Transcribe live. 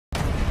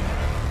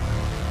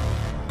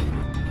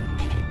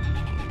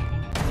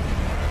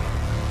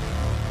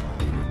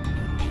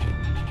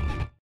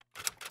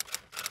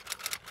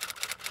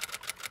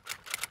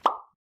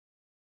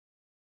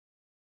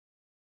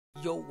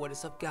Yo, what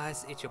is up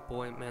guys, it's your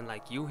boy Man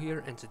Like You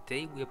here, and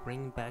today we are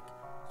bringing back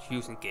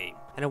Fusion Game.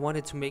 And I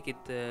wanted to make it,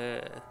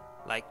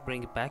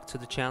 bring it back to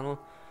the channel,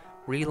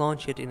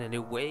 relaunch it in a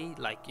new way,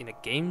 like in a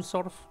game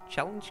sort of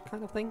challenge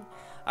kind of thing.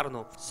 I don't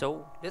know,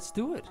 so let's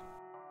do it.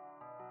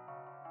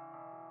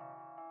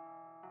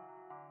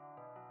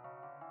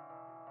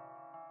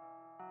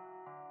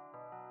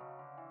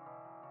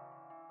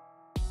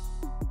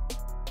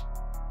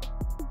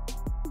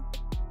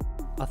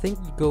 I think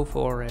you go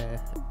for a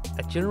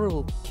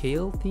general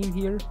KALE theme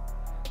here.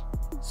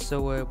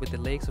 So with the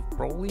legs of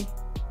BROLY,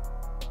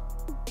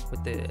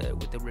 with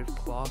the ribbed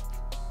cloth.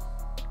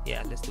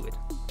 Yeah, let's do it.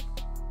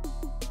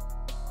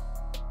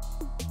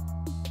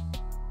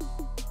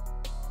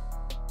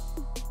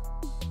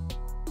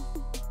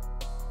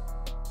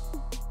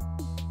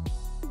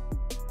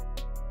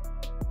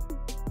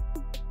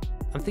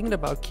 I'm thinking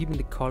about keeping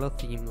the color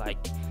theme like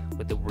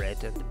with the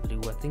red and the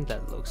blue. I think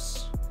that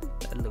looks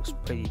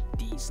pretty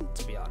decent,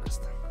 to be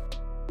honest.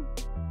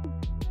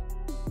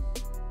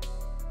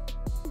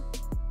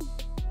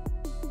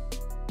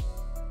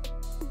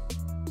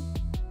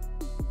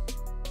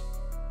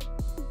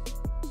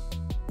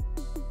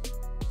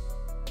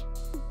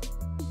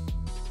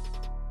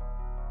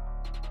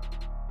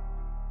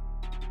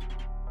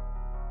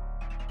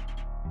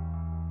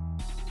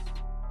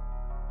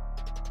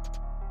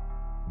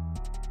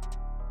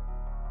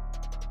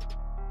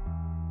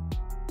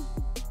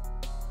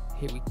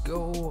 Here we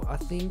go. I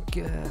think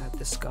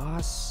the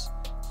scars,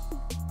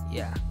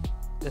 yeah,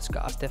 the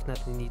scars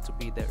definitely need to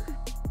be there.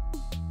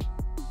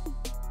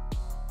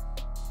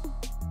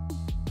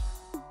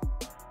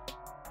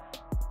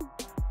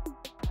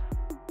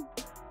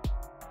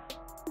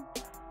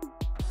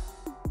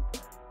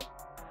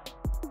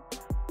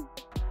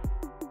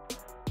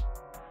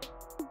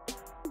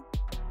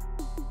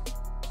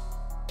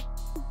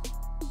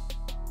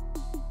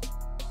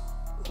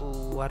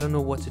 Oh, I don't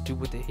know what to do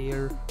with the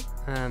hair.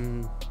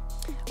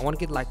 I want to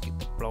get like the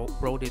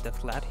BROLY, the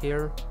flat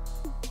hair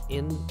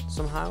in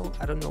somehow.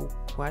 I don't know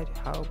quite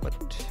how, but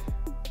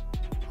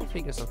I'll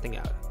figure something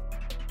out.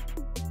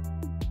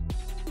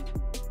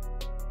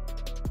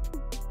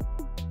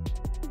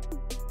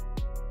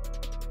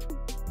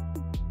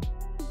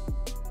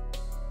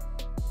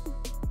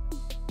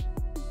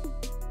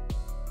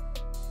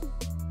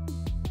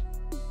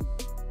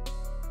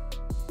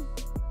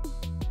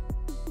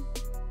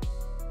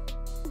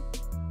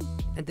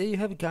 And there you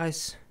have it,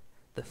 guys.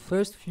 The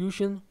first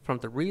fusion from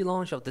the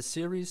relaunch of the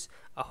series.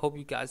 I hope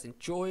you guys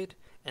enjoyed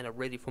and are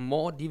ready for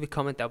more. Leave a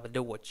comment down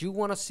below what you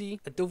want to see.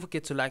 And don't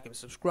forget to like and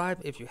subscribe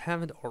if you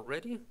haven't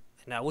already.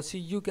 And I will see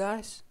you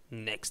guys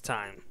next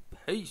time.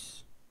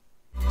 Peace.